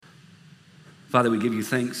Father, we give you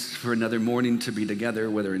thanks for another morning to be together,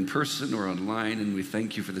 whether in person or online, and we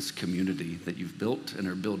thank you for this community that you've built and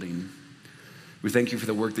are building. We thank you for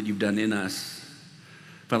the work that you've done in us.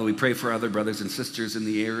 Father, we pray for other brothers and sisters in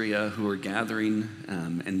the area who are gathering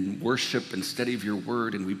and worship and study of your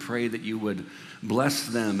word, and we pray that you would bless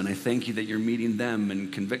them, and I thank you that you're meeting them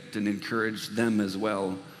and convict and encourage them as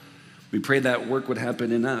well. We pray that work would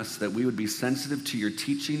happen in us, that we would be sensitive to your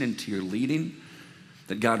teaching and to your leading,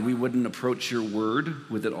 that, God, we wouldn't approach your word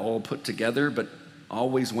with it all put together, but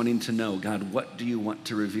always wanting to know, God, what do you want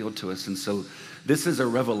to reveal to us? And so this is a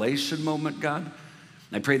revelation moment, God.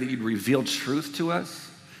 I pray that you'd reveal truth to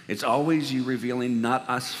us. It's always you revealing, not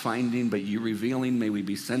us finding, but you revealing. May we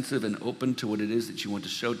be sensitive and open to what it is that you want to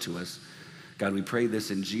show to us. God, we pray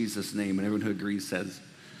this in Jesus' name, and everyone who agrees says,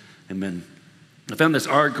 amen. I found this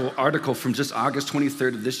article from just August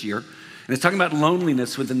 23rd of this year, and it's talking about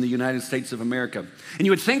loneliness within the United States of America. And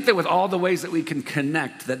you would think that with all the ways that we can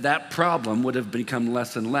connect, that problem would have become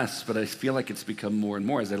less and less, but I feel like it's become more and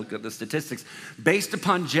more as I look at the statistics based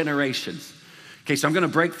upon generations. Okay, so I'm going to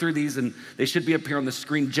break through these, and they should be up here on the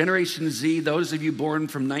screen. Generation Z, those of you born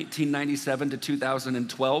from 1997 to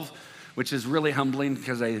 2012, which is really humbling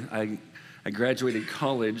because I graduated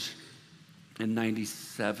college in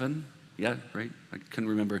 97. Yeah, right? I couldn't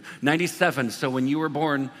remember. 97, so when you were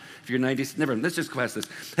born, if you're 90, never mind, let's just class this.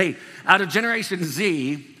 Hey, out of Generation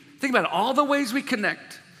Z, think about it, all the ways we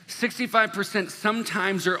connect. 65%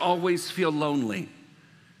 sometimes or always feel lonely.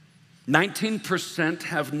 19%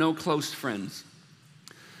 have no close friends.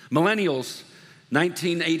 Millennials,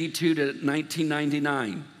 1982 to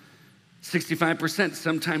 1999. 65%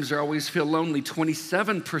 sometimes or always feel lonely.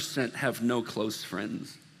 27% have no close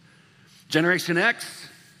friends. Generation X,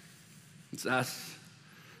 it's us.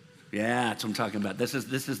 Yeah, that's what I'm talking about. This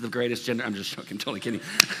is the greatest gender. I'm just joking, totally kidding.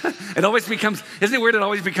 It always becomes, isn't it weird? It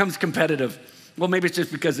always becomes competitive. Well, maybe it's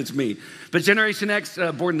just because it's me. But Generation X,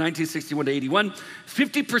 born 1961 to 81,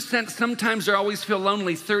 50% sometimes or always feel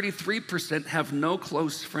lonely. 33% have no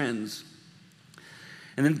close friends.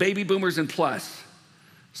 And then baby boomers and plus.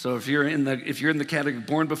 So if you're in the category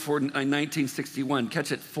born before 1961,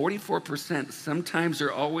 catch it, 44% sometimes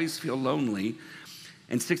or always feel lonely,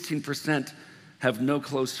 and 16% have no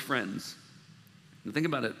close friends. Now think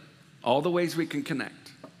about it. All the ways we can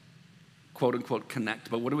connect, quote unquote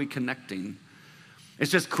connect, but what are we connecting?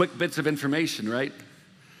 It's just quick bits of information, right?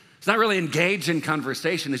 It's not really engage in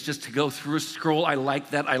conversation. It's just to go through, scroll, I like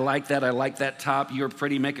that, I like that, I like that top, you're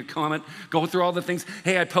pretty, make a comment, go through all the things.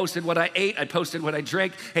 Hey, I posted what I ate, I posted what I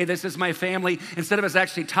drank. Hey, this is my family. Instead of us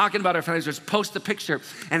actually talking about our families, just post the picture.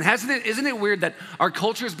 And isn't it weird that our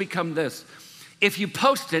culture has become this? If you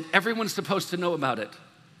post it, everyone's supposed to know about it.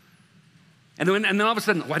 And then all of a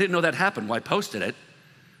sudden, well, I didn't know that happened. Well, I posted it.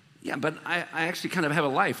 Yeah, but I actually kind of have a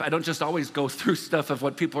life. I don't just always go through stuff of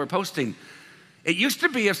what people are posting. It used to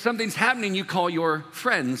be if something's happening, you call your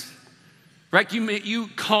friends, right? You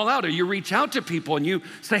call out or you reach out to people and you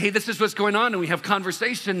say, hey, this is what's going on, and we have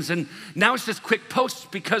conversations. And now it's just quick posts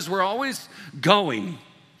because we're always going.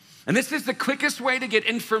 And this is the quickest way to get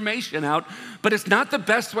information out, but it's not the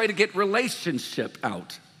best way to get relationship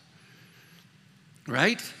out,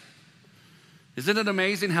 right? Isn't it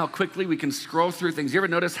amazing how quickly we can scroll through things? You ever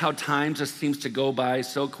notice how time just seems to go by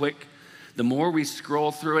so quick? The more we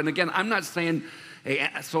scroll through, and again, I'm not saying hey,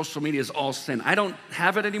 social media is all sin. I don't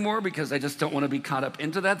have it anymore because I just don't want to be caught up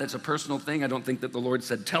into that. That's a personal thing. I don't think that the Lord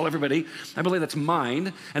said, tell everybody. I believe that's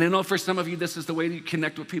mine. And I know for some of you, this is the way you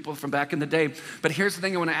connect with people from back in the day. But here's the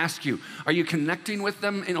thing I want to ask you. Are you connecting with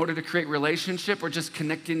them in order to create relationship, or just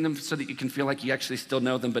connecting them so that you can feel like you actually still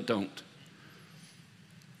know them but don't?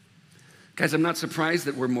 Guys, I'm not surprised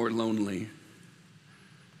that we're more lonely.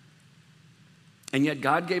 And yet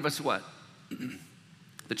God gave us what?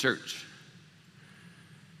 The church.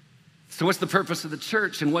 So what's the purpose of the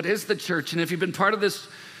church, and what is the church? And if you've been part of this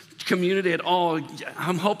community at all,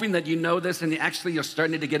 I'm hoping that you know this, and actually you're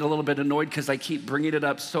starting to get a little bit annoyed because I keep bringing it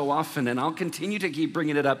up so often, and I'll continue to keep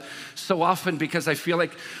bringing it up so often because I feel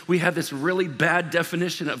like we have this really bad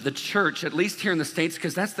definition of the church, at least here in the States,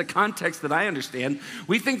 because that's the context that I understand.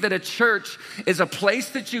 We think that a church is a place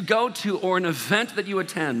that you go to or an event that you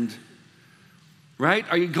attend, right?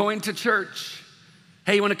 Are you going to church?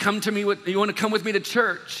 Hey, you want to come with me to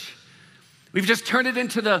church? We've just turned it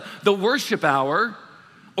into the worship hour,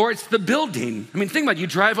 or it's the building. I mean, think about it. You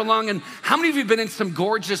drive along, and how many of you have been in some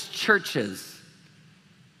gorgeous churches,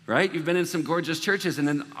 right? You've been in some gorgeous churches, and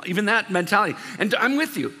then even that mentality. And I'm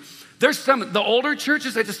with you. There's the older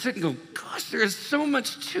churches, I just sit and go, gosh, there is so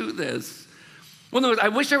much to this. Well, no, I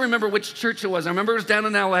wish I remember which church it was. I remember it was down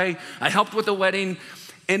in LA. I helped with a wedding,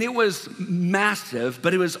 And it was massive,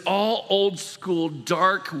 but it was all old school,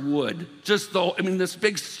 dark wood. This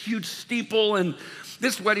big, huge steeple, and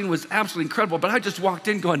this wedding was absolutely incredible. But I just walked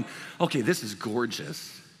in going, okay, this is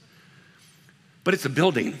gorgeous. But it's a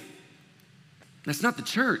building. That's not the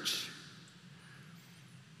church.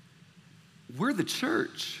 We're the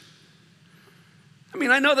church. I mean,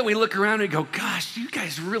 I know that we look around and go, gosh, you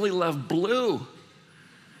guys really love blue.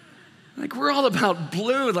 Like, we're all about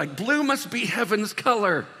blue. Like, blue must be heaven's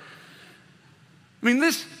color. I mean,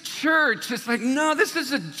 this church is like, no, this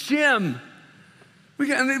is a gym.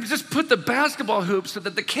 And they just put the basketball hoops so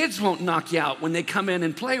that the kids won't knock you out when they come in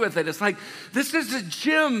and play with it. It's like, this is a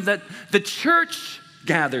gym that the church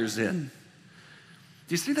gathers in.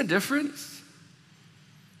 Do you see the difference?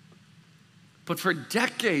 But for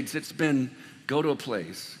decades, it's been go to a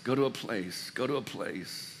place, go to a place, go to a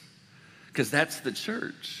place, because that's the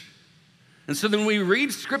church. And so then when we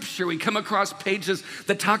read scripture, we come across pages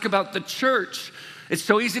that talk about the church. It's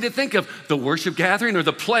so easy to think of the worship gathering or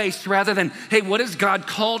the place rather than, hey, what has God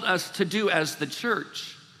called us to do as the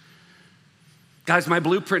church? Guys, my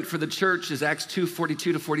blueprint for the church is Acts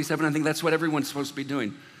 2:42-47. I think that's what everyone's supposed to be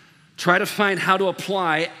doing. Try to find how to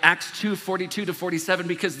apply Acts 2:42-47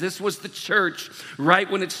 because this was the church right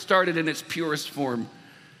when it started in its purest form.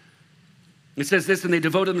 It says this, and they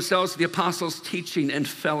devoted themselves to the apostles' teaching and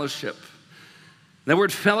fellowship. The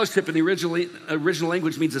word fellowship in the original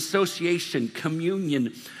language means association,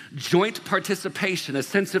 communion, joint participation, a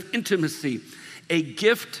sense of intimacy, a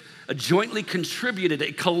gift, a jointly contributed,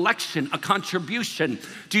 a collection, a contribution.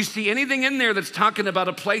 Do you see anything in there that's talking about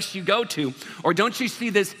a place you go to? Or don't you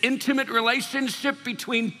see this intimate relationship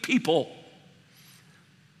between people?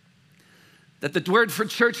 That the word for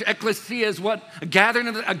church, ecclesia, is what? A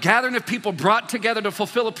gathering of people brought together to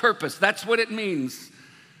fulfill a purpose. That's what it means.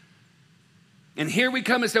 And here we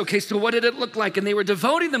come and say, okay, so what did it look like? And they were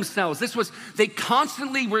devoting themselves. They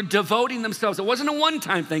constantly were devoting themselves. It wasn't a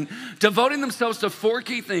one-time thing, devoting themselves to four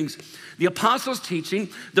key things. The apostles' teaching,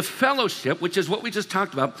 the fellowship, which is what we just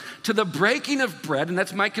talked about, to the breaking of bread, and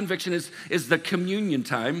that's my conviction is the communion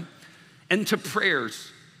time, and to prayers.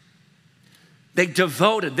 They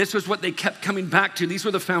devoted. This was what they kept coming back to. These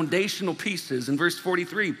were the foundational pieces. In verse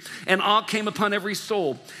 43, and awe came upon every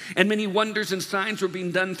soul, and many wonders and signs were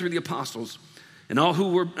being done through the apostles. And all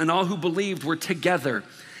who believed were together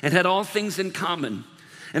and had all things in common.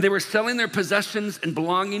 And they were selling their possessions and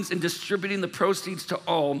belongings and distributing the proceeds to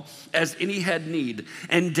all as any had need.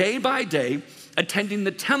 And day by day, attending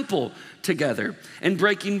the temple together and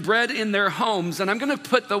breaking bread in their homes. And I'm going to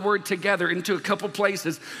put the word together into a couple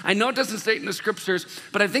places. I know it doesn't say it in the scriptures,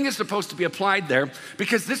 but I think it's supposed to be applied there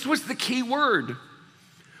because this was the key word.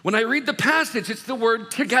 When I read the passage, it's the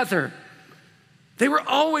word together. They were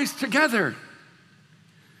always together.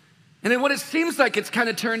 And then what it seems like it's kind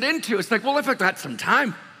of turned into, it's like, well, if I've got some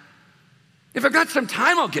time,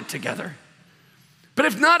 I'll get together. But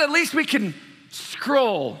if not, at least we can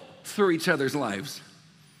scroll through each other's lives.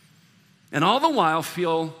 And all the while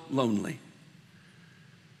feel lonely.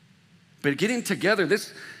 But getting together,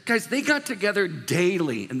 guys, they got together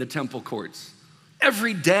daily in the temple courts.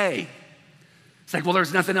 Every day. It's like, well,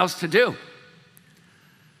 there's nothing else to do.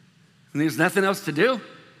 And there's nothing else to do.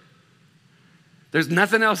 There's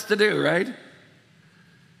nothing else to do, right?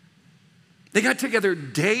 They got together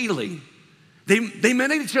daily. They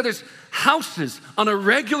met at each other's houses on a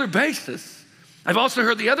regular basis. I've also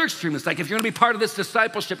heard the other extreme. It's like, if you're gonna be part of this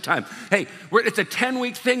discipleship time, hey, it's a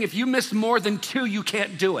 10-week thing. If you miss more than 2, you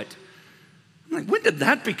can't do it. I'm like, when did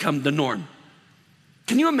that become the norm?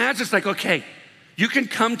 Can you imagine? It's like, okay, you can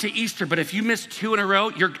come to Easter, but if you miss 2 in a row,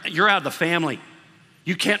 you're out of the family.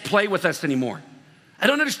 You can't play with us anymore. I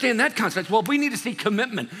don't understand that concept. Well, we need to see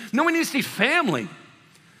commitment. No, we need to see family.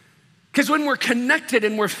 Because when we're connected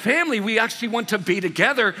and we're family, we actually want to be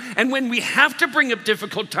together. And when we have to bring up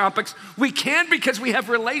difficult topics, we can because we have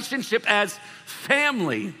relationship as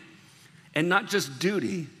family and not just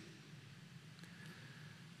duty.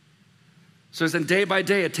 So as in day by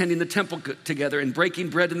day attending the temple together and breaking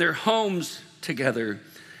bread in their homes together,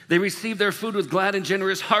 they received their food with glad and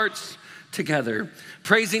generous hearts together,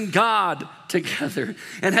 praising God together,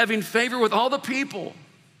 and having favor with all the people.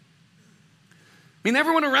 I mean,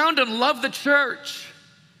 everyone around them loved the church.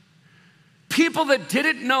 People that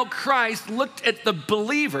didn't know Christ looked at the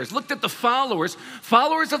believers, looked at the followers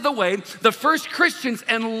of the way, the first Christians,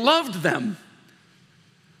 and loved them.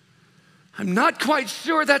 I'm not quite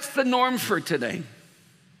sure that's the norm for today.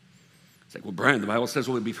 It's like, well, Brian, the Bible says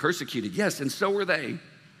we'll be persecuted. Yes, and so were they.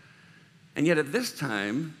 And yet at this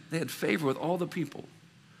time, they had favor with all the people.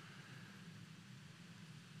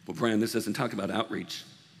 Well, Brian, this doesn't talk about outreach.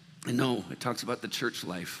 And no, it talks about the church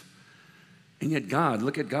life. And yet God,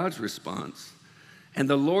 look at God's response. And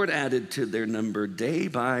the Lord added to their number day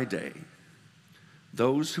by day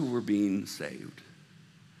those who were being saved.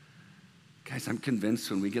 Guys, I'm convinced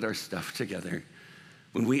when we get our stuff together,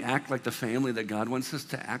 when we act like the family that God wants us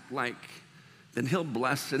to act like, then he'll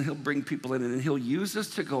bless and he'll bring people in and he'll use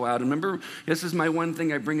us to go out. And remember, this is my one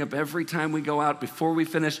thing I bring up every time we go out before we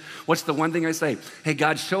finish. What's the one thing I say? Hey,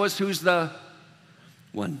 God, show us who's the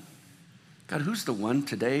one. God, who's the one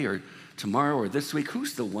today or tomorrow or this week?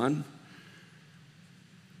 Who's the one?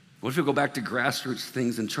 What if we go back to grassroots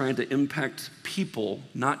things and trying to impact people,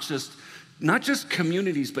 not just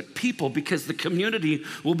communities, but people, because the community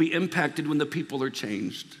will be impacted when the people are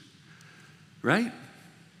changed, right?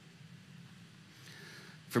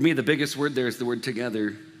 For me, the biggest word there is the word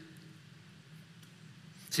together.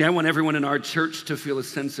 See, I want everyone in our church to feel a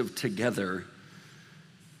sense of together,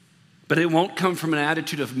 but it won't come from an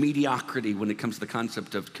attitude of mediocrity when it comes to the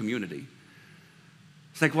concept of community.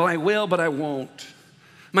 It's like, well, I will, but I won't.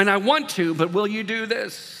 I mean, I want to, but will you do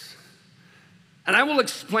this? And I will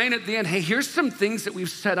explain at the end, hey, here's some things that we've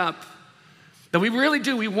set up that we really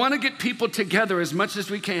do. We want to get people together as much as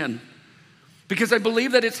we can because I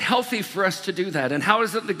believe that it's healthy for us to do that. And how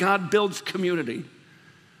is it that God builds community?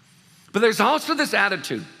 But there's also this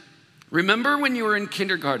attitude. Remember when you were in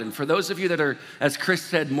kindergarten, for those of you that are, as Chris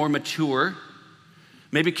said, more mature,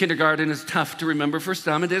 maybe kindergarten is tough to remember for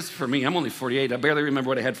some. It is for me. I'm only 48. I barely remember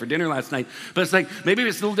what I had for dinner last night. But it's like, maybe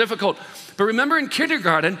it's a little difficult. But remember in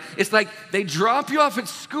kindergarten, it's like they drop you off at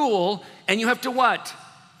school and you have to what?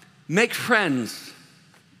 Make friends.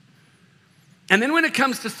 And then when it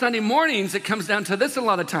comes to Sunday mornings, it comes down to this a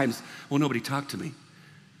lot of times. Well, nobody talked to me.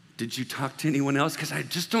 Did you talk to anyone else? Because I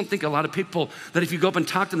just don't think a lot of people that if you go up and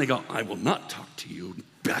talk to them, they go, I will not talk to you.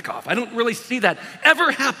 Back off. I don't really see that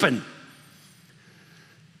ever happen.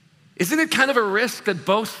 Isn't it kind of a risk that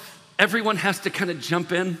everyone has to kind of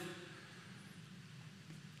jump in?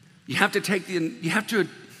 You have to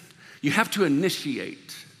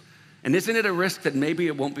initiate. And isn't it a risk that maybe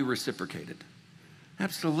it won't be reciprocated?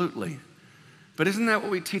 Absolutely. But isn't that what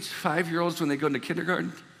we teach 5-year-olds when they go into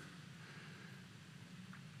kindergarten?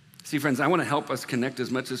 See, friends, I want to help us connect as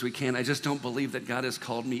much as we can. I just don't believe that God has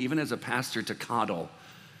called me, even as a pastor, to coddle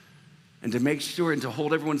and to make sure and to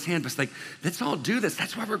hold everyone's hand. But it's like, let's all do this.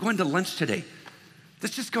 That's why we're going to lunch today.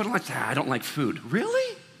 Let's just go to lunch. I don't like food.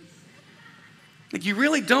 Really? Like, you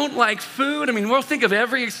really don't like food? I mean, we'll think of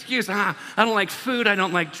every excuse. I don't like food. I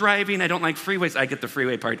don't like driving. I don't like freeways. I get the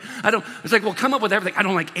freeway part. It's like, we'll come up with everything. I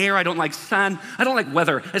don't like air. I don't like sun. I don't like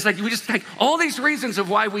weather. It's like, we just take all these reasons of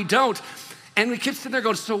why we don't. And we keep sitting there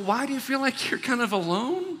going, so why do you feel like you're kind of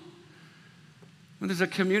alone? When there's a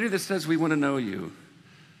community that says we want to know you.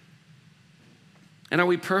 And are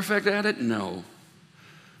we perfect at it? No.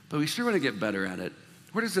 But we sure want to get better at it.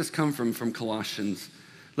 Where does this come from? From Colossians.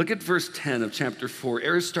 Look at verse 10 of chapter 4.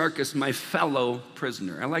 Aristarchus, my fellow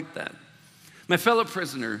prisoner. I like that. My fellow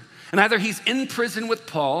prisoner. And either he's in prison with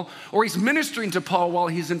Paul or he's ministering to Paul while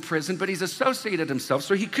he's in prison, but he's associated himself.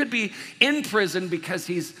 So he could be in prison because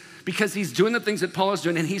he's doing the things that Paul is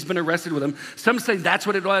doing and he's been arrested with him. Some say that's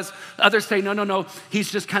what it was. Others say, no, he's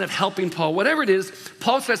just kind of helping Paul. Whatever it is,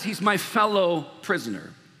 Paul says he's my fellow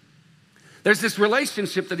prisoner. There's this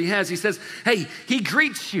relationship that he has. He says, hey, he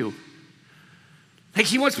greets you. Like,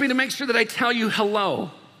 he wants me to make sure that I tell you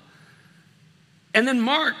hello. And then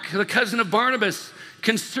Mark, the cousin of Barnabas,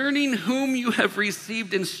 concerning whom you have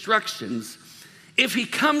received instructions, if he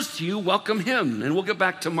comes to you, welcome him. And we'll get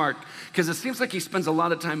back to Mark, because it seems like he spends a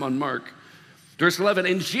lot of time on Mark. Verse 11,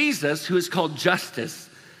 and Jesus, who is called Justus.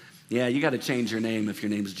 Yeah, you got to change your name if your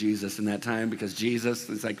name's Jesus in that time, because Jesus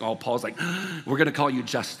is like, Paul's like, we're going to call you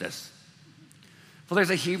Justus. Well, there's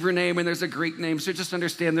a Hebrew name and there's a Greek name, so just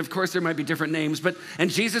understand that, of course, there might be different names. And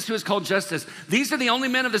Jesus, who is called Justus, these are the only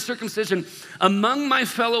men of the circumcision among my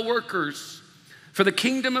fellow workers for the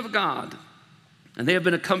kingdom of God, and they have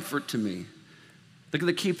been a comfort to me. Look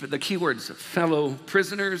at the key words, fellow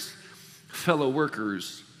prisoners, fellow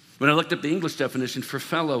workers. When I looked up the English definition for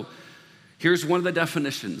fellow, here's one of the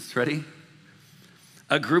definitions. Ready?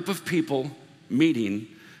 A group of people meeting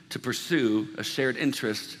to pursue a shared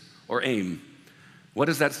interest or aim. What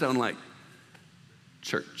does that sound like?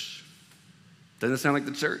 Church. Doesn't it sound like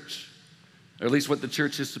the church? Or at least what the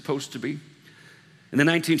church is supposed to be? In the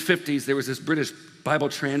 1950s, there was this British Bible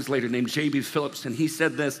translator named J.B. Phillips, and he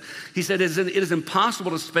said this. He said, it is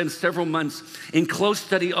impossible to spend several months in close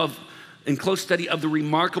study of the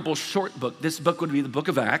remarkable short book, this book would be the book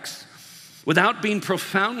of Acts, without being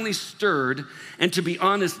profoundly stirred and, to be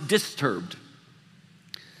honest, disturbed.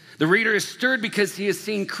 The reader is stirred because he has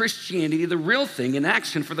seen Christianity, the real thing, in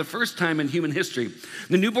action for the first time in human history.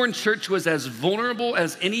 The newborn church was as vulnerable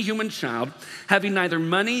as any human child, having neither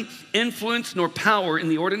money, influence, nor power in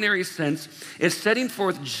the ordinary sense, is setting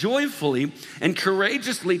forth joyfully and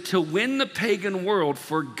courageously to win the pagan world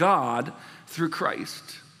for God through Christ.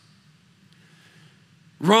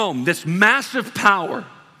 Rome, this massive power,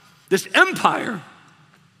 this empire,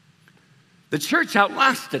 the church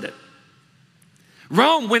outlasted it.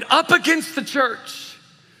 Rome went up against the church,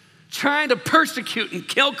 trying to persecute and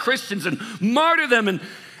kill Christians and martyr them.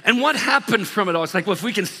 And what happened from it all? It's like, well, if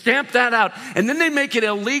we can stamp that out, and then they make it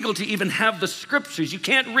illegal to even have the scriptures. You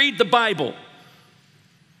can't read the Bible.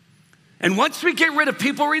 And once we get rid of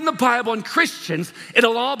people reading the Bible and Christians,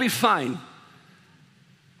 it'll all be fine.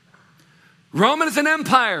 Rome as an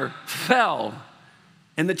empire fell,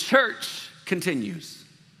 and the church continues.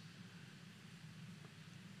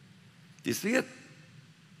 Do you see it?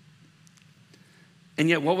 And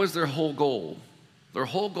yet, what was their whole goal? Their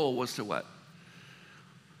whole goal was to what?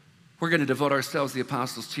 We're going to devote ourselves, the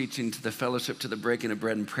apostles' teaching, to the fellowship, to the breaking of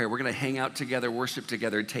bread and prayer. We're going to hang out together, worship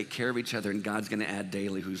together, take care of each other, and God's going to add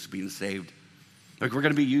daily who's being saved. Like, we're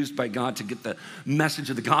going to be used by God to get the message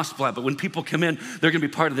of the gospel out. But when people come in, they're going to be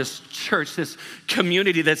part of this church, this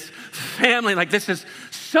community, this family. Like, this is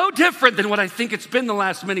so different than what I think it's been the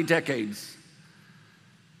last many decades.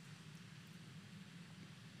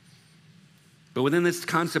 But within this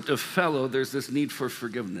concept of fellow, there's this need for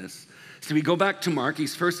forgiveness. So we go back to Mark.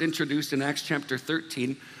 He's first introduced in Acts chapter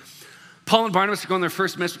 13. Paul and Barnabas go on their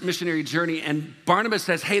first missionary journey, and Barnabas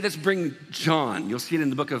says, hey, let's bring John. You'll see it in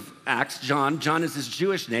the book of Acts, John. John is his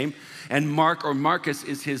Jewish name, and Mark or Marcus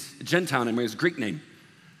is his Gentile name, or his Greek name,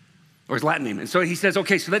 or his Latin name. And so he says,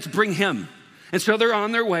 okay, so let's bring him. And so they're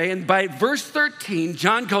on their way, and by verse 13,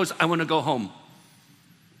 John goes, I want to go home.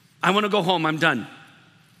 I want to go home, I'm done.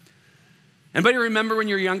 Anybody remember when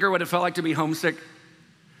you were younger what it felt like to be homesick?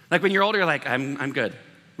 Like when you're older, you're like, I'm good.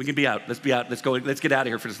 We can be out. Let's be out. Let's go. Let's get out of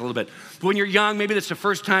here for just a little bit. But when you're young, maybe that's the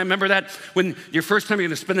first time. Remember that? When your first time you're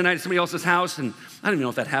going to spend the night at somebody else's house, and I don't even know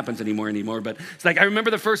if that happens anymore, but it's like I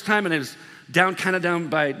remember the first time, and it was kind of down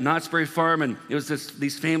by Knott's Berry Farm, and it was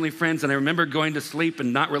these family friends, and I remember going to sleep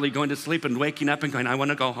and not really going to sleep and waking up and going, I want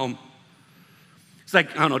to go home. It's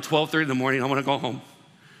like, I don't know, 12:30 in the morning, I want to go home.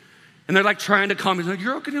 And they're like trying to calm me. Like,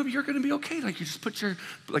 you're going to be okay. Like, you just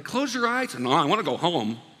close your eyes. And no, I want to go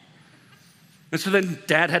home. And so then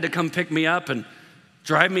Dad had to come pick me up and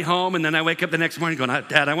drive me home. And then I wake up the next morning going,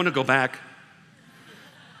 Dad, I want to go back.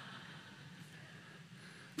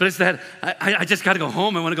 But it's that, I just got to go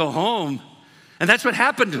home. I want to go home. And that's what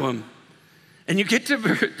happened to him. And you get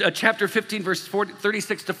to chapter 15, verse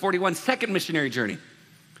 36 to 41, second missionary journey.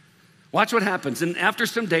 Watch what happens. And after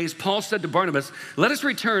some days, Paul said to Barnabas, let us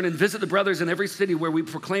return and visit the brothers in every city where we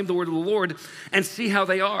proclaim the word of the Lord and see how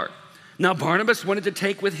they are. Now Barnabas wanted to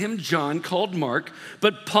take with him John, called Mark,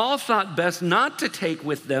 but Paul thought best not to take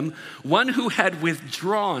with them one who had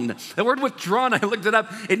withdrawn. The word withdrawn, I looked it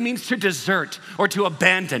up, it means to desert or to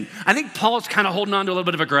abandon. I think Paul's kind of holding on to a little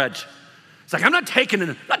bit of a grudge. It's like, I'm not taking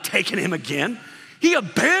him again. He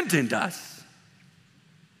abandoned us.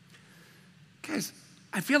 Guys,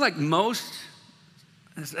 I feel like most,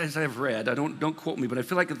 as I've read, don't quote me, but I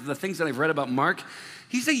feel like the things that I've read about Mark,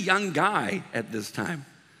 he's a young guy at this time.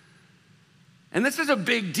 And this is a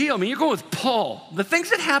big deal. I mean, you're going with Paul. The things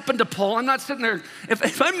that happened to Paul, I'm not sitting there,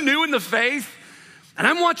 if I'm new in the faith, and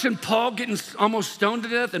I'm watching Paul getting almost stoned to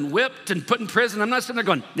death and whipped and put in prison, I'm not sitting there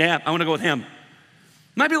going, yeah, I want to go with him.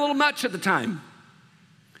 Might be a little much at the time.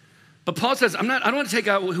 But Paul says, I don't want to take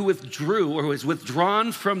out who withdrew or who was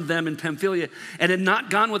withdrawn from them in Pamphylia and had not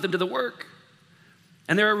gone with them to the work.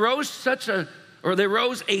 And there arose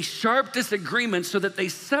a sharp disagreement so that they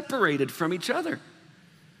separated from each other.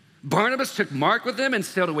 Barnabas took Mark with him and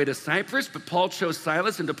sailed away to Cyprus, but Paul chose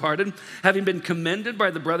Silas and departed, having been commended by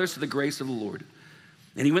the brothers to the grace of the Lord.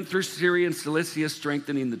 And he went through Syria and Cilicia,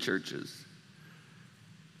 strengthening the churches.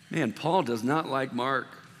 Man, Paul does not like Mark.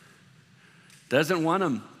 Doesn't want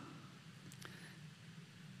him.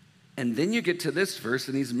 And then you get to this verse,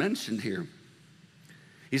 and he's mentioned here.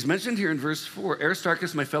 He's mentioned here in verse 4,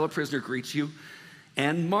 Aristarchus, my fellow prisoner, greets you,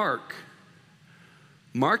 and Mark.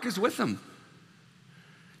 Mark is with him.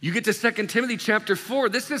 You get to 2 Timothy chapter 4.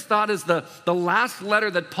 This is thought as the last letter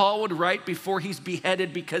that Paul would write before he's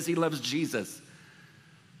beheaded because he loves Jesus.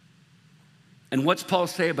 And what's Paul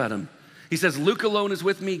say about him? He says, Luke alone is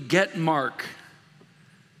with me, get Mark.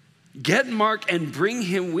 Get Mark and bring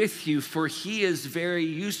him with you, for he is very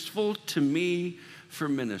useful to me for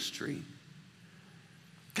ministry.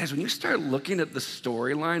 Guys, when you start looking at the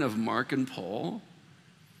storyline of Mark and Paul,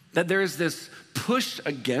 That there is this push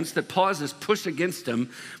against, that Paul has this push against him,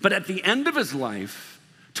 but at the end of his life,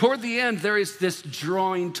 toward the end, there is this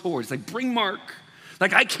drawing towards, like bring Mark.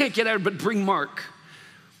 Like I can't get out, but bring Mark.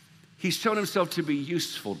 He's shown himself to be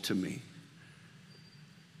useful to me.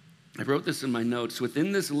 I wrote this in my notes.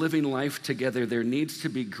 Within this living life together, there needs to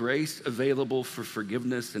be grace available for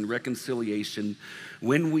forgiveness and reconciliation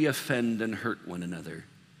when we offend and hurt one another.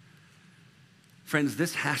 Friends,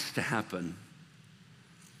 this has to happen.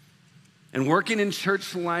 And working in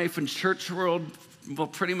church life and church world, well,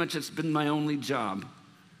 pretty much it's been my only job.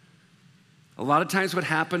 A lot of times what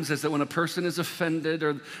happens is that when a person is offended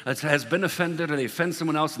or has been offended or they offend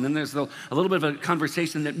someone else, and then there's a little bit of a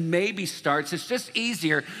conversation that maybe starts, it's just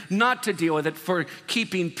easier not to deal with it for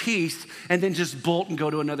keeping peace and then just bolt and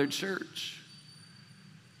go to another church.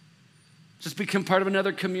 Just become part of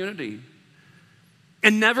another community.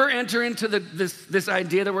 And never enter into this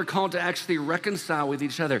idea that we're called to actually reconcile with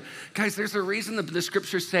each other. Guys, there's a reason the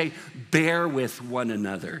scriptures say, bear with one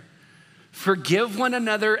another. Forgive one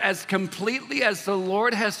another as completely as the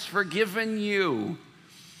Lord has forgiven you.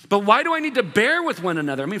 But why do I need to bear with one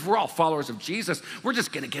another? I mean, if we're all followers of Jesus, we're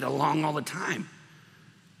just going to get along all the time,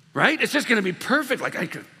 right? It's just going to be perfect.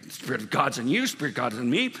 Like, Spirit of God's in you, Spirit of God's in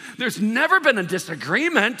me. There's never been a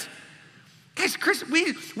disagreement. Guys, Chris,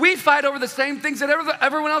 we fight over the same things that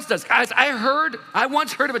everyone else does. Guys, I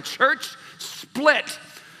once heard of a church split.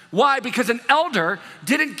 Why? Because an elder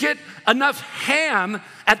didn't get enough ham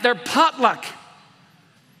at their potluck.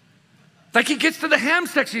 Like he gets to the ham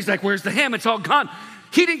section, he's like, where's the ham? It's all gone.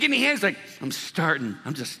 He didn't get any ham. He's like, I'm just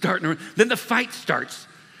starting. Then the fight starts.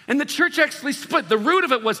 And the church actually split. The root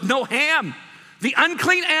of it was no ham. The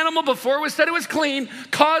unclean animal, before it was said it was clean,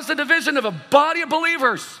 caused the division of a body of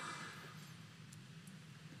believers.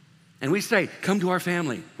 And we say, come to our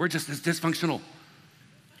family. We're just as dysfunctional.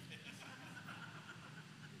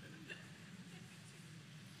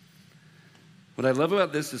 What I love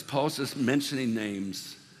about this is Paul's just mentioning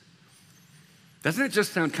names. Doesn't it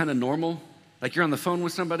just sound kind of normal? Like you're on the phone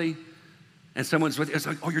with somebody and someone's with you. It's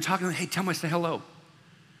like, oh, you're talking to them. Hey, tell me I say hello.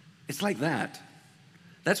 It's like that.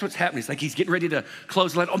 That's what's happening. It's like he's getting ready to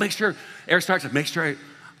close the line. Oh, make sure, Eric starts with, make sure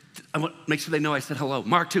they know I said hello.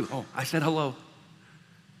 Mark too. Oh, I said hello.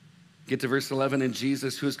 Get to verse 11. And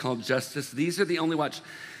Jesus, who is called Justice. These are the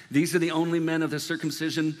only men of the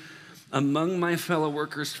circumcision among my fellow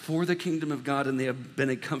workers for the kingdom of God, and they have been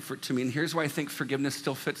a comfort to me. And here's why I think forgiveness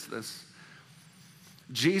still fits this.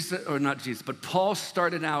 But Paul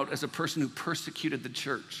started out as a person who persecuted the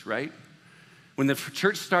church, right? When the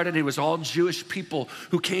church started, it was all Jewish people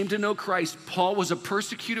who came to know Christ. Paul was a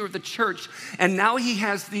persecutor of the church, and now he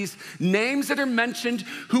has these names that are mentioned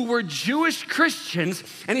who were Jewish Christians,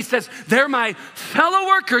 and he says, they're my fellow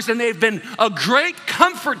workers, and they've been a great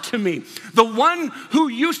comfort to me. The one who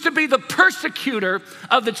used to be the persecutor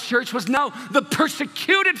of the church was now the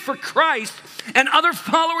persecuted for Christ, and other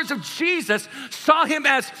followers of Jesus saw him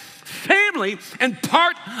as family and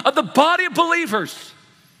part of the body of believers.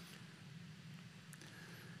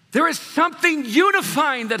 There is something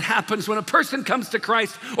unifying that happens when a person comes to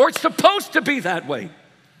Christ, or it's supposed to be that way.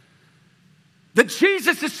 That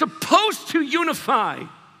Jesus is supposed to unify.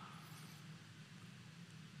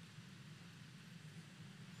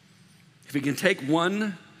 If we can take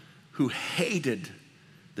one who hated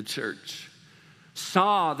the church,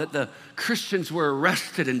 saw that the Christians were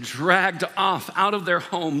arrested and dragged off out of their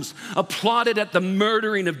homes, applauded at the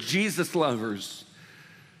murdering of Jesus lovers,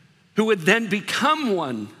 who would then become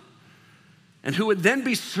one, and who would then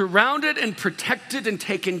be surrounded and protected and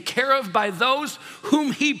taken care of by those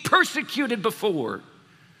whom he persecuted before.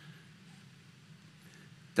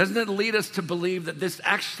 Doesn't it lead us to believe that this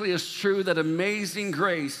actually is true, that amazing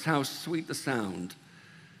grace, how sweet the sound,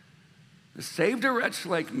 saved a wretch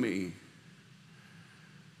like me.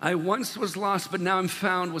 I once was lost, but now I'm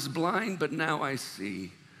found, was blind, but now I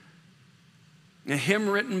see. A hymn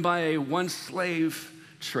written by a once slave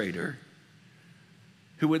trader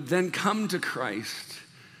who would then come to Christ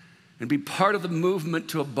and be part of the movement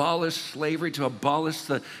to abolish slavery, to abolish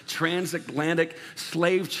the transatlantic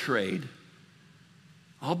slave trade,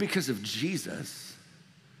 all because of Jesus,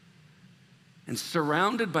 and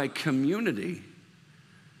surrounded by community.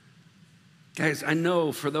 Guys, I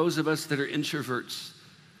know for those of us that are introverts,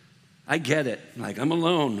 I get it. Like, I'm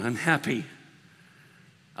alone, I'm happy.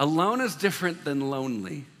 Alone is different than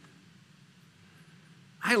lonely.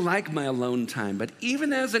 I like my alone time, but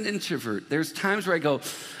even as an introvert, there's times where I go,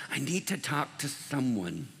 I need to talk to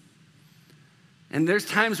someone. And there's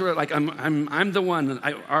times where, like, I'm the one.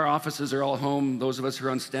 Our offices are all home. Those of us who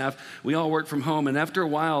are on staff, we all work from home. And after a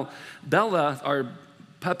while, Bella, our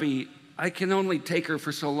puppy, I can only take her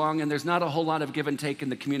for so long, and there's not a whole lot of give and take in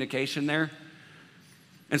the communication there.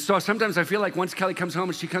 And so sometimes I feel like once Kelly comes home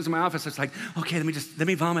and she comes to my office, it's like, okay, let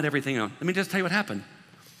me vomit everything out. Let me just tell you what happened.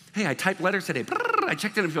 Hey, I typed letters today. I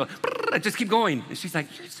checked in and feel, I just keep going. And she's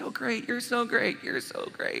like, you're so great, you're so great, you're so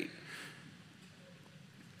great.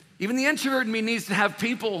 Even the introvert in me needs to have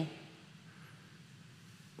people.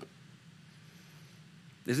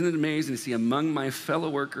 Isn't it amazing to see among my fellow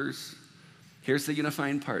workers, here's the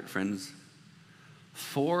unifying part, friends,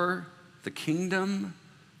 for the kingdom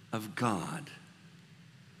of God.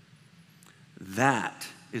 That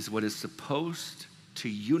is what is supposed to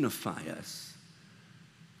unify us.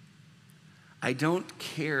 I don't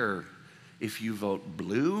care if you vote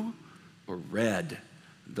blue or red.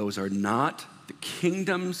 Those are not the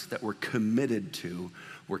kingdoms that we're committed to.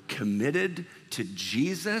 We're committed to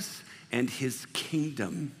Jesus and his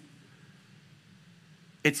kingdom.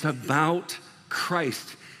 It's about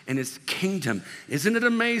Christ and his kingdom. Isn't it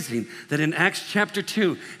amazing that in Acts chapter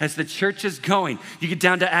 2, as the church is going, you get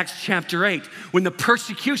down to Acts chapter 8, when the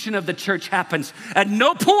persecution of the church happens, at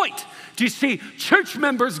no point do you see church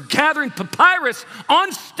members gathering papyrus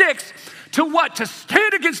on sticks to what? To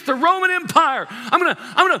stand against the Roman Empire. I'm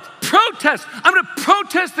gonna protest. I'm gonna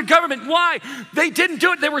protest the government. Why? They didn't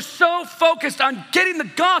do it. They were so focused on getting the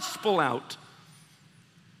gospel out.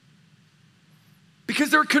 Because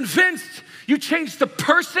they're convinced you change the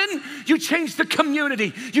person, you change the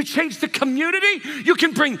community. You change the community, you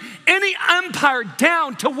can bring any empire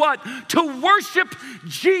down to what? To worship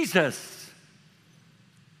Jesus.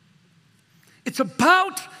 It's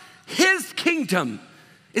about his kingdom.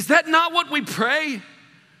 Is that not what we pray?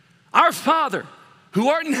 Our Father, who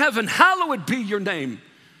art in heaven, hallowed be your name.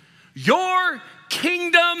 Your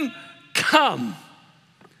kingdom come.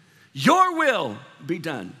 Your will be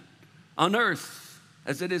done on earth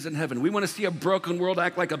as it is in heaven. We want to see a broken world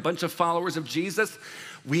act like a bunch of followers of Jesus.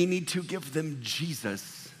 We need to give them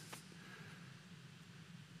Jesus.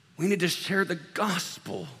 We need to share the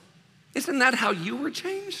gospel. Isn't that how you were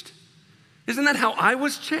changed? Isn't that how I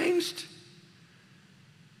was changed?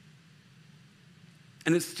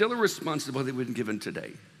 And it's still a responsibility we've been given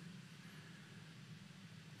today.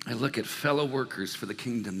 I look at fellow workers for the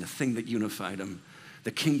kingdom, the thing that unified them. The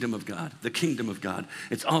kingdom of God, the kingdom of God.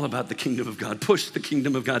 It's all about the kingdom of God. Push the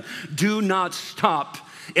kingdom of God. Do not stop.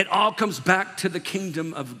 It all comes back to the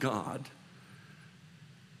kingdom of God.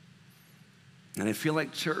 And I feel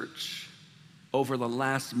like church, over the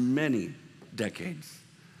last many decades,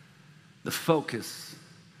 the focus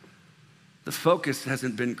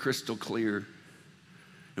hasn't been crystal clear.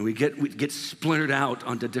 And we get splintered out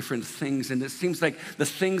onto different things. And it seems like the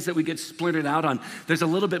things that we get splintered out on, there's a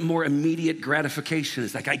little bit more immediate gratification.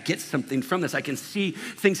 It's like I get something from this. I can see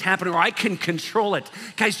things happen, or I can control it.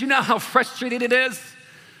 Guys, you know how frustrating it is?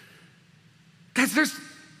 Guys,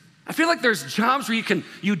 I feel like there's jobs where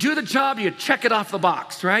you do the job, you check it off the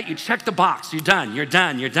box, right? You check the box, you're done, you're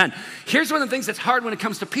done, you're done. Here's one of the things that's hard when it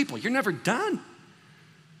comes to people. You're never done.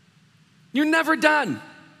 You're never done.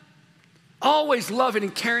 Always loving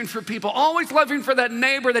and caring for people, always loving for that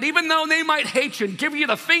neighbor that even though they might hate you and give you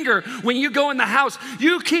the finger when you go in the house,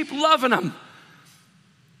 you keep loving them.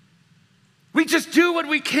 We just do what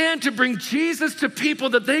we can to bring Jesus to people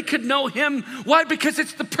that they could know him. Why? Because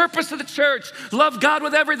it's the purpose of the church. Love God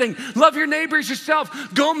with everything. Love your neighbors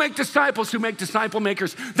yourself. Go make disciples who make disciple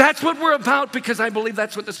makers. That's what we're about, because I believe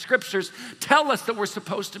that's what the scriptures tell us that we're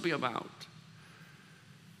supposed to be about.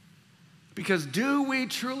 Because do we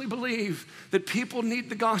truly believe that people need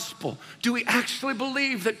the gospel? Do we actually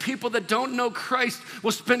believe that people that don't know Christ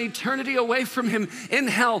will spend eternity away from him in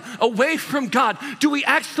hell, away from God? Do we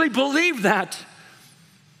actually believe that?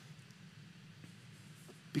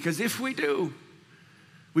 Because if we do,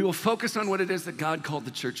 we will focus on what it is that God called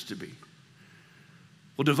the church to be.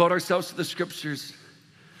 We'll devote ourselves to the scriptures.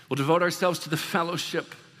 We'll devote ourselves to the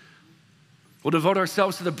fellowship. We'll devote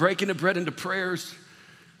ourselves to the breaking of bread and to prayers.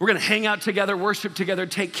 We're going to hang out together, worship together,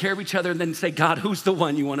 take care of each other, and then say, God, who's the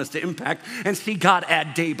one you want us to impact? And see God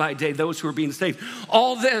add day by day those who are being saved.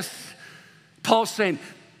 All this, Paul's saying,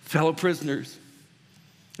 fellow prisoners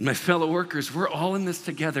and my fellow workers, we're all in this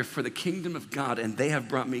together for the kingdom of God, and they have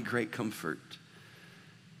brought me great comfort.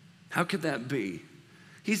 How could that be?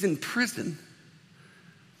 He's in prison.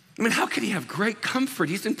 I mean, how could he have great comfort?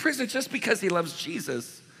 He's in prison just because he loves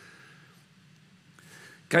Jesus.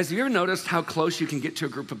 Guys, have you ever noticed how close you can get to a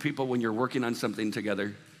group of people when you're working on something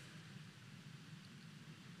together?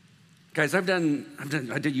 Guys, I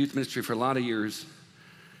did youth ministry for a lot of years.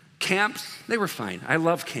 Camps, they were fine. I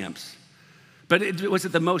love camps. But was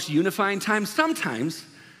it the most unifying time? Sometimes.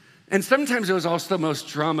 And sometimes it was also the most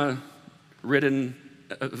drama-ridden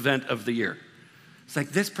event of the year. It's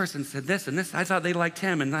like, this person said this and this, I thought they liked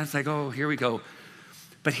him. And I was like, oh, here we go.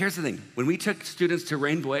 But here's the thing. When we took students to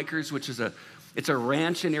Rainbow Acres, which is it's a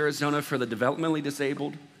ranch in Arizona for the developmentally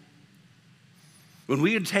disabled, when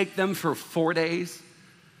we would take them for 4 days,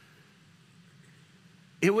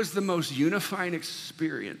 it was the most unifying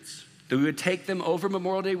experience. That we would take them over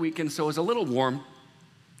Memorial Day weekend, so it was a little warm.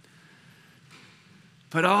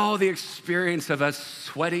 But the experience of us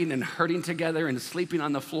sweating and hurting together and sleeping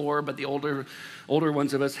on the floor, but the older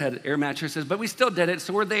ones of us had air mattresses, but we still did it,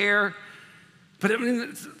 so we're there. But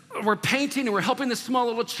we're painting and we're helping this small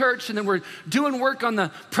little church, and then we're doing work on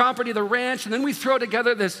the property of the ranch, and then we throw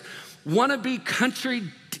together this wannabe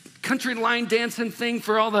country line dancing thing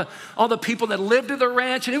for all the people that lived at the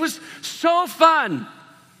ranch, and it was so fun.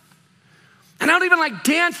 And I don't even like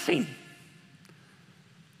dancing.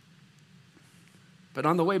 But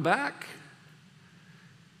on the way back,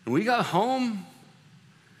 when we got home,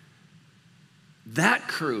 that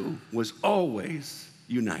crew was always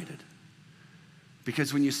united.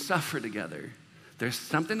 Because when you suffer together, there's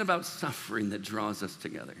something about suffering that draws us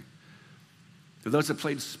together. For those that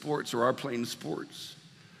played sports or are playing sports,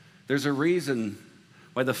 there's a reason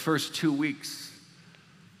why the first 2 weeks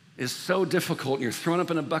is so difficult, and you're thrown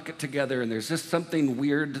up in a bucket together, and there's just something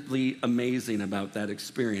weirdly amazing about that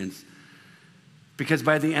experience. Because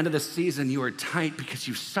by the end of the season, you are tight because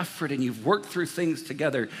you've suffered and you've worked through things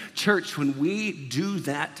together. Church, when we do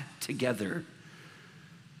that together,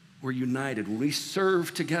 we're united. When we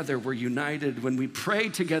serve together, we're united. When we pray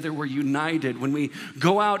together, we're united. When we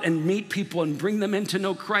go out and meet people and bring them in to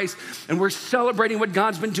know Christ, and we're celebrating what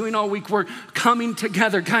God's been doing all week, we're coming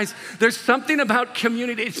together. Guys, there's something about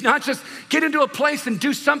community. It's not just get into a place and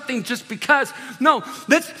do something just because. No,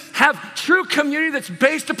 let's have true community that's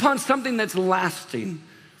based upon something that's lasting.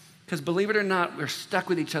 Because believe it or not, we're stuck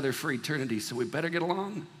with each other for eternity, so we better get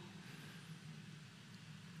along.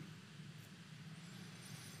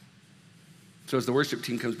 So as the worship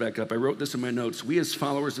team comes back up, I wrote this in my notes. We as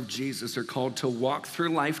followers of Jesus are called to walk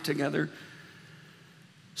through life together,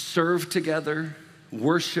 serve together,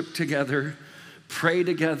 worship together, pray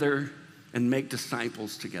together, and make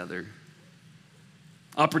disciples together.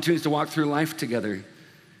 Opportunities to walk through life together.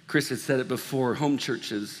 Chris had said it before, home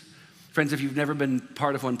churches. Friends, if you've never been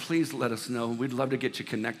part of one, please let us know. We'd love to get you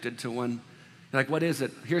connected to one. You're like, what is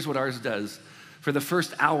it? Here's what ours does. For the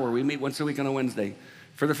first hour, we meet once a week on a Wednesday.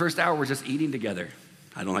 For the first hour, we're just eating together.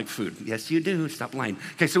 I don't like food. Yes, you do. Stop lying.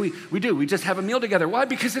 Okay, so we do. We just have a meal together. Why?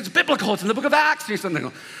 Because it's biblical. It's in the book of Acts or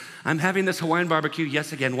something. I'm having this Hawaiian barbecue.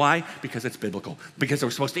 Yes, again. Why? Because it's biblical. Because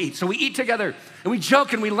we're supposed to eat. So we eat together, and we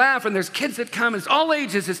joke, and we laugh, and there's kids that come. It's all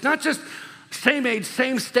ages. It's not just same age,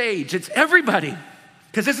 same stage. It's everybody.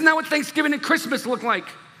 Because isn't that what Thanksgiving and Christmas look like?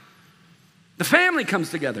 The family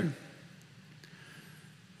comes together.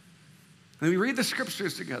 And we read the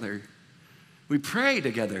scriptures together. We pray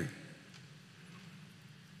together.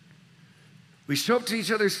 We show up to each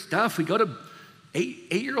other's stuff. We go to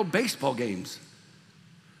eight-year-old baseball games.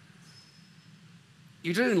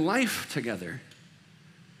 You're doing life together.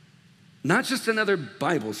 Not just another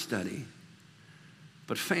Bible study,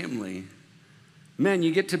 but family. Men,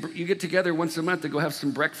 you get together once a month to go have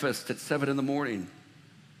some breakfast at 7 in the morning.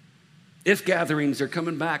 If gatherings are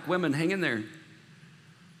coming back, women, hang in there.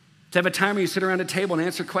 To have a time where you sit around a table and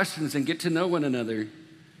answer questions and get to know one another.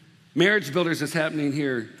 Marriage Builders is happening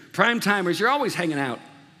here. Prime timers, you're always hanging out.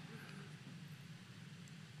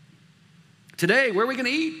 Today, where are we going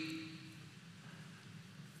to eat?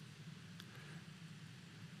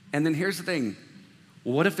 And then here's the thing.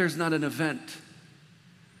 What if there's not an event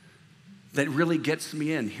that really gets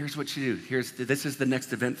me in? Here's what you do. This is the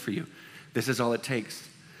next event for you. This is all it takes.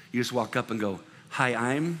 You just walk up and go, hi,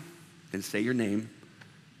 then say your name.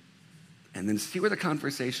 And then see where the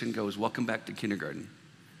conversation goes. Welcome back to kindergarten.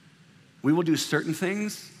 We will do certain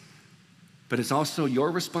things, but it's also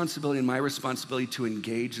your responsibility and my responsibility to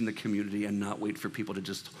engage in the community and not wait for people to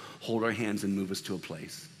just hold our hands and move us to a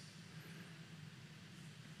place.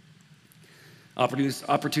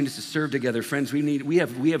 Opportunities to serve together. Friends, we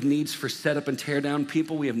have needs for set up and tear down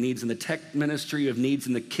people. We have needs in the tech ministry. We have needs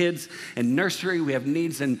in the kids and nursery. We have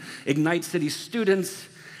needs in Ignite City students.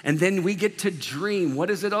 And then we get to dream. What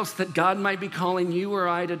is it else that God might be calling you or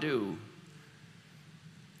I to do?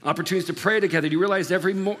 Opportunities to pray together. Do you realize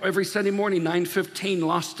every Sunday morning, 9:15,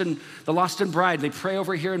 the Lost and Bride, they pray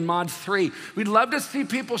over here in Mod 3. We'd love to see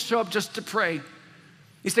people show up just to pray.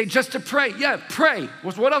 You say, just to pray? Yeah, pray.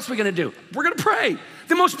 Well, what else are we going to do? We're going to pray.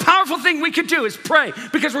 The most powerful thing we could do is pray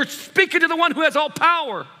because we're speaking to the one who has all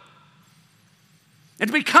power.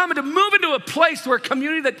 And to move into a place where a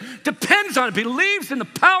community that depends on it, believes in the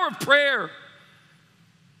power of prayer.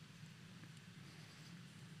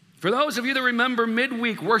 For those of you that remember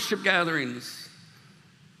midweek worship gatherings,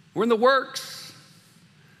 we're in the works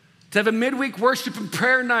to have a midweek worship and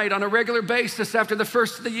prayer night on a regular basis after the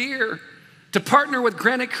first of the year, to partner with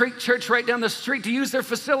Granite Creek Church right down the street to use their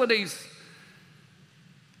facilities,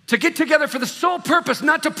 to get together for the sole purpose,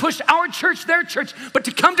 not to push our church, their church, but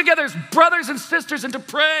to come together as brothers and sisters and to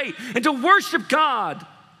pray and to worship God.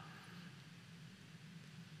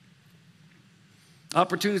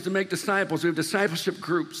 Opportunities to make disciples. We have discipleship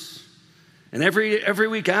groups. And every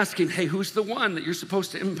week asking, hey, who's the one that you're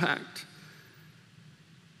supposed to impact?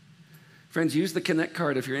 Friends, use the Connect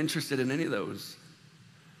card if you're interested in any of those.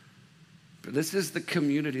 But this is the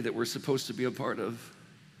community that we're supposed to be a part of.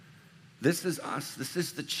 This is us. This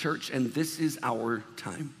is the church, and this is our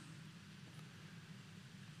time.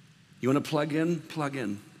 You want to plug in? Plug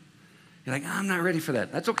in. You're like, I'm not ready for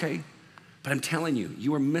that. That's okay. But I'm telling you,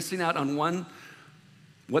 you are missing out on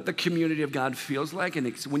what the community of God feels like, and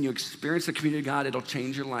when you experience the community of God, it'll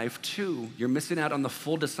change your life. 2, you're missing out on the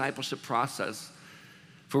full discipleship process.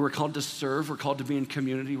 For we're called to serve, we're called to be in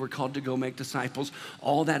community, we're called to go make disciples.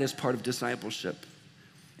 All that is part of discipleship.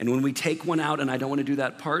 And when we take one out, and I don't want to do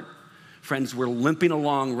that part, friends, we're limping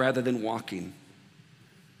along rather than walking.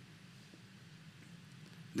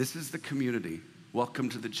 This is the community. Welcome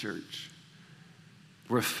to the church.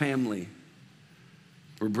 We're a family.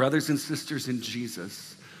 We're brothers and sisters in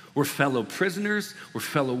Jesus. We're fellow prisoners, we're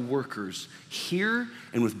fellow workers here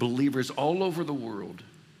and with believers all over the world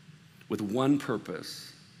with one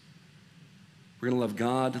purpose. We're gonna love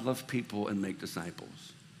God, love people, and make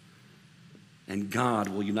disciples. And God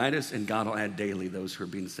will unite us, and God will add daily those who are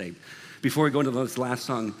being saved. Before we go into this last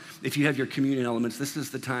song, if you have your communion elements, this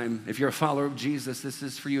is the time. If you're a follower of Jesus, this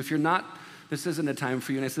is for you. If you're not, this isn't a time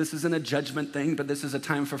for you. And this isn't a judgment thing, but this is a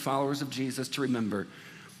time for followers of Jesus to remember.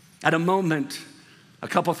 At a moment, a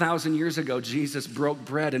couple thousand years ago, Jesus broke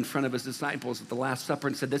bread in front of his disciples at the Last Supper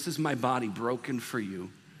and said, this is my body broken for you.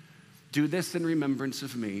 Do this in remembrance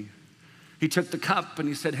of me. He took the cup and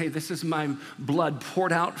he said, hey, this is my blood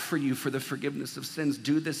poured out for you for the forgiveness of sins.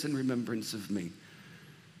 Do this in remembrance of me.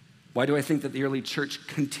 Why do I think that the early church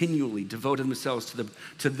continually devoted themselves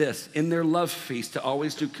to this in their love feast, to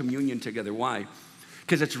always do communion together? Why?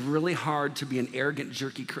 Because it's really hard to be an arrogant,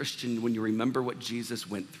 jerky Christian when you remember what Jesus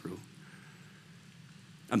went through.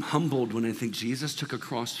 I'm humbled when I think Jesus took a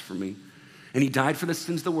cross for me, and he died for the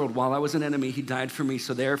sins of the world. While I was an enemy, he died for me.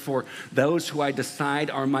 So therefore, those who I decide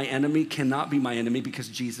are my enemy cannot be my enemy because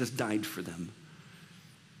Jesus died for them.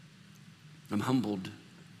 I'm humbled.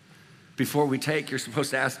 Before we take, you're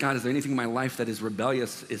supposed to ask God, is there anything in my life that is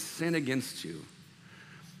rebellious, is sin against you?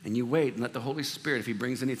 And you wait and let the Holy Spirit, if he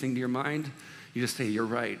brings anything to your mind, you just say, you're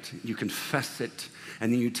right. You confess it,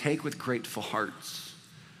 and then you take with grateful hearts.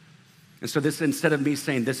 And so this, instead of me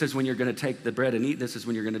saying, this is when you're gonna take the bread and eat, this is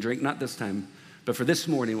when you're gonna drink, not this time, but for this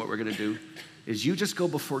morning, what we're gonna do is you just go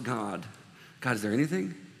before God. God, is there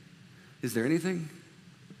anything? Is there anything?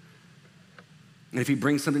 And if he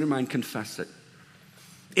brings something to mind, confess it.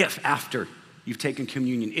 If after you've taken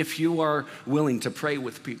communion, if you are willing to pray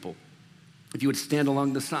with people, if you would stand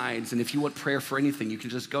along the sides, and if you want prayer for anything, you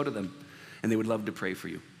can just go to them, and they would love to pray for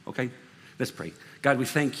you, okay? Let's pray. God, we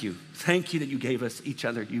thank you. Thank you that you gave us each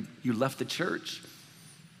other. You left the church,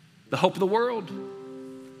 the hope of the world.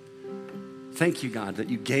 Thank you, God, that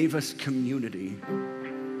you gave us community.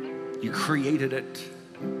 You created it.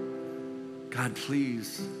 God,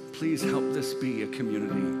 please help this be a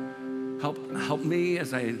community. Help me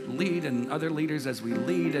as I lead, and other leaders as we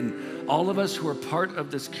lead, and all of us who are part of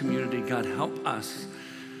this community. God, help us.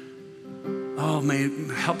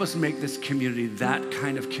 Help us make this community that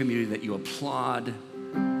kind of community that you applaud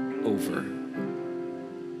over.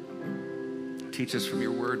 Teach us from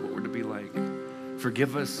your word what we're to be like.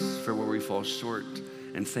 Forgive us for where we fall short,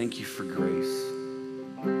 and thank you for grace.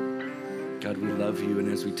 God, we love you,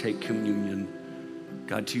 and as we take communion,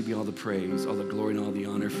 God, to you be all the praise, all the glory, and all the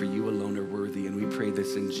honor, for you alone are worthy, and we pray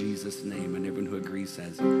this in Jesus' name, and everyone who agrees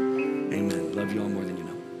says, amen. Love you all more than you know.